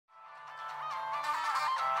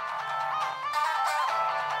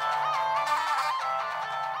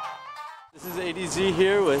ADZ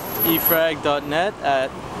here with e-frag.net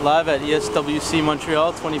live at ESWC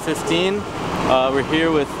Montreal 2015. We're here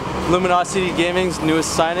with Luminosity Gaming's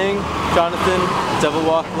newest signing, Jonathan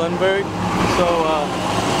devilwalk Lundberg. So,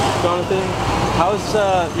 Jonathan, how's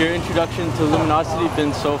your introduction to Luminosity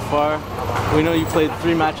been so far? We know you played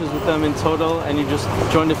 3 matches with them in total, and you just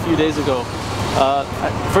joined a few days ago.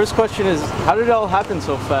 First question is, how did it all happen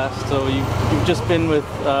so fast? So you've just been with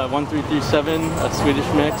 1337, a Swedish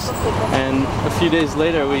mix, and a few days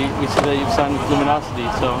later we see that you've signed with Luminosity.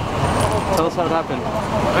 So tell us how it happened.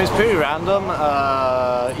 It's pretty random.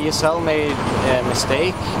 ESL made a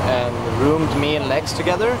mistake and roomed me and Lex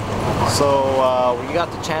together. So we got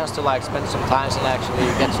the chance to spend some time and actually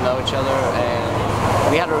get to know each other, and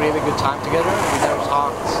we had a really good time together. We never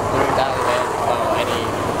talked during that event about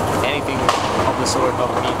anything of the sort of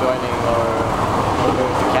me joining or going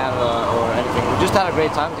to Canada or anything. We just had a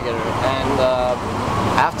great time together, and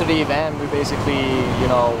after the event we basically,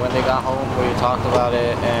 when they got home, we talked about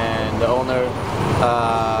it, and the owner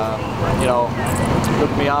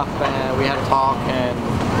looked me up and we had a talk, and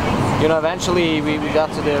eventually we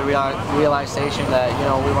got to the realization that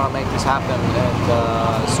we want to make this happen,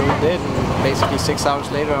 and so we did, and basically 6 hours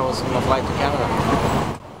later I was on a flight to Canada.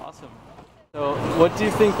 So what do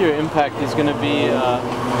you think your impact is going to be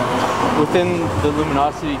within the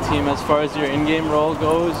Luminosity team as far as your in-game role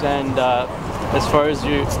goes, and as far as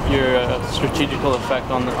your strategical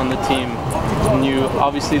effect on the team? And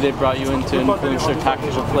obviously they brought you in to influence their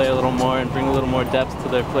tactical play a little more and bring a little more depth to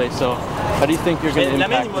their play. So how do you think you're going to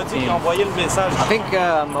impact the team? I think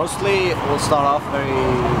mostly we'll start off very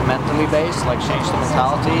mentally based, change the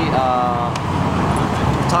mentality.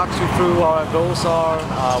 Talk you through what our goals are,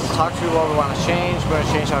 we'll talk through what we want to change, we're going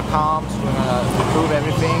to change our comps, we're going to improve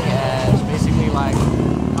everything, and it's basically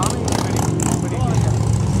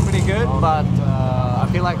pretty good, but I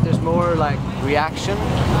feel like there's more reaction,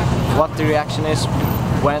 what the reaction is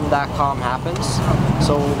when that calm happens.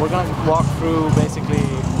 So we're going to walk through basically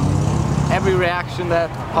every reaction that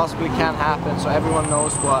possibly can happen, so everyone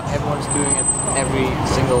knows what everyone's doing at every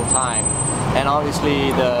single time. And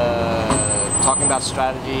obviously talking about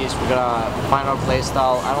strategies, we're gonna find our play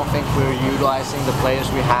style. I don't think we're utilizing the players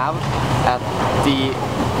we have at the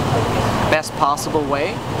best possible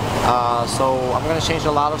way. So I'm gonna change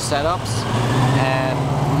a lot of setups and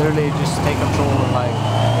literally just take control and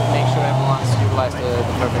make sure everyone's utilized the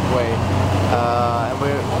perfect way.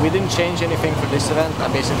 And we didn't change anything for this event. I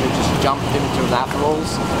basically just jumped into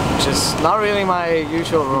laterals, which is not really my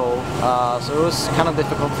usual role. So it was kind of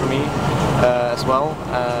difficult for me as well.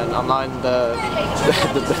 And I'm not in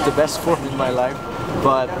the best form in my life.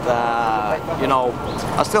 But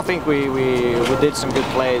I still think we did some good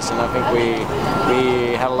plays, and I think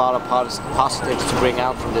we had a lot of positives to bring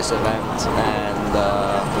out from this event. And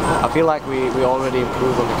I feel like we already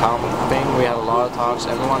improved on the common thing. We had a lot of talks.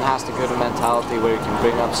 Everyone has the good mentality where you can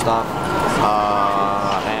bring up stuff,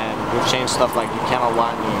 and we've changed stuff like you cannot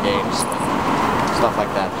line in games, stuff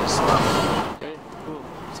like that. Okay, cool.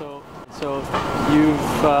 So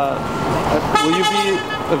will you be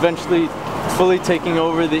eventually fully taking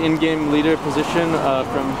over the in-game leader position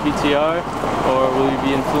from PTR, or will you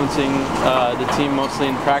be influencing the team mostly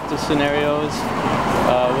in practice scenarios?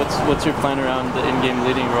 What's your plan around the in-game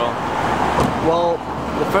leading role? Well,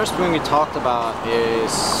 the first thing we talked about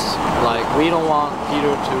is we don't want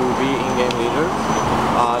Peter to be in-game leader.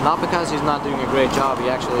 Not because he's not doing a great job, he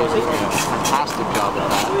actually is doing a fantastic job at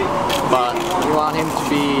that. But we want him to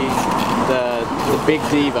be the big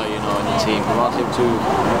diva, in the team. We want him to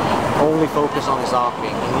only focus on his offing.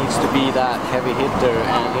 He needs to be that heavy hitter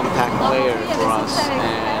and impact player for us,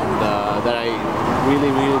 and that I really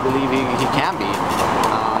believe he can be.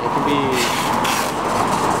 He can be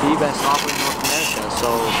the best offer in North America. So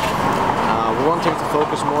we want him to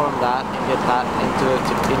focus more on that and get that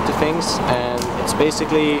into things. And it's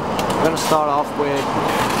basically, we're going to start off with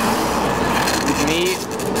me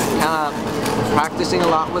kind of practicing a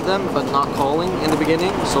lot with them, but not calling in the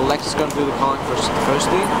beginning. So Lex is going to do the calling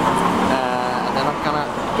firstly, and then I'm kind of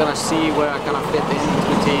going to see where I kind of fit into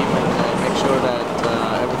the team and make sure that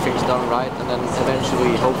everything's done right, and then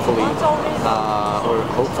eventually, hopefully,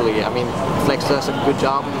 I mean, if Lex does a good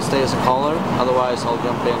job and he stays as a caller, otherwise I'll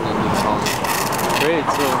jump in and do the calling. Great,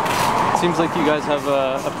 so it seems like you guys have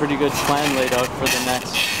a pretty good plan laid out for the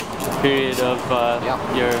next period of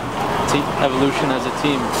your evolution as a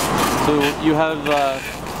team. So you have,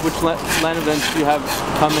 which LAN events do you have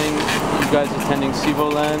coming? You guys attending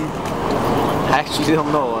Sivo LAN? I actually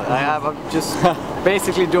don't know. I'm just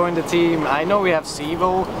basically joined the team. I know we have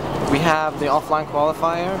Sivo We have the offline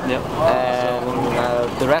qualifier, Yep.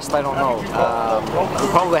 and the rest I don't know. We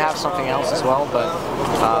probably have something else as well, but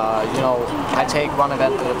you know, I take one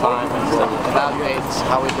event at a time and we'll evaluate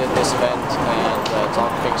how we did this event and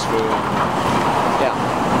talk things through. And,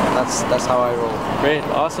 yeah, that's how I roll. Great,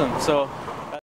 awesome. So